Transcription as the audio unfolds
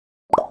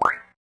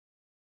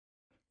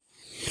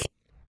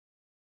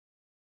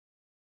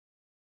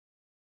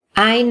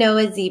I know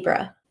a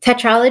zebra.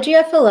 Tetralogy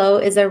of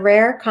Fallot is a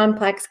rare,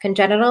 complex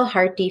congenital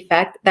heart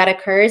defect that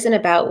occurs in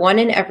about 1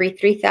 in every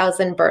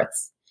 3,000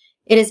 births.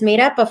 It is made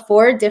up of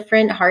 4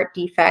 different heart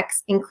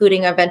defects,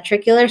 including a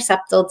ventricular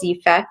septal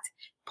defect,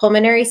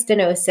 pulmonary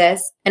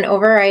stenosis, an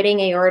overriding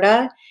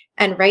aorta,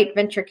 and right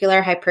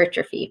ventricular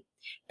hypertrophy.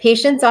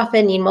 Patients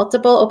often need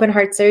multiple open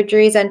heart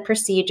surgeries and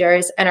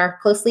procedures and are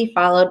closely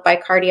followed by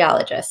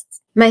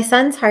cardiologists. My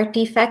son's heart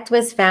defect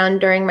was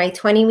found during my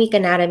 20-week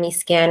anatomy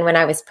scan when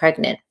I was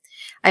pregnant.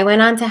 I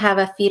went on to have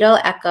a fetal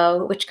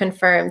echo, which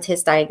confirmed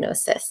his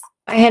diagnosis.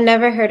 I had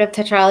never heard of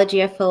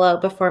Tetralogy of Fallot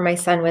before my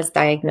son was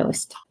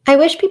diagnosed. I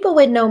wish people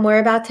would know more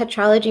about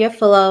Tetralogy of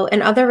Fallot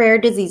and other rare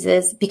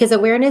diseases because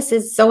awareness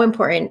is so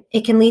important.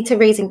 It can lead to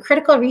raising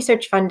critical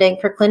research funding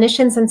for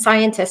clinicians and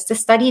scientists to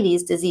study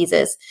these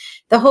diseases.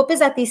 The hope is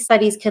that these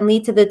studies can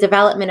lead to the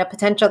development of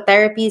potential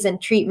therapies and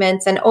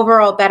treatments and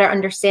overall better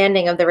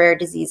understanding of the rare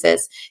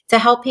diseases to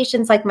help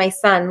patients like my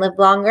son live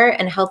longer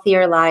and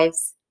healthier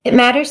lives. It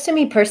matters to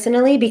me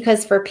personally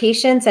because for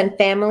patients and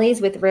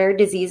families with rare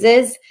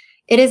diseases,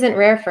 it isn't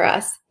rare for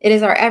us. It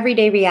is our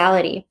everyday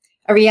reality,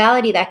 a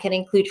reality that can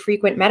include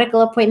frequent medical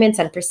appointments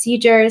and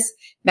procedures,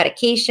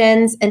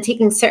 medications, and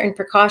taking certain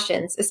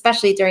precautions,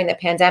 especially during the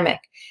pandemic.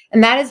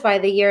 And that is why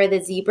the Year of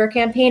the Zebra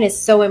campaign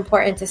is so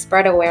important to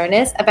spread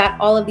awareness about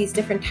all of these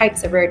different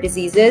types of rare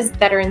diseases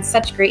that are in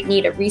such great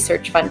need of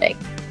research funding.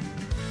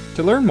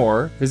 To learn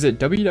more, visit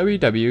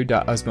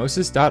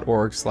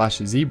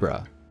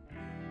www.osmosis.org/zebra.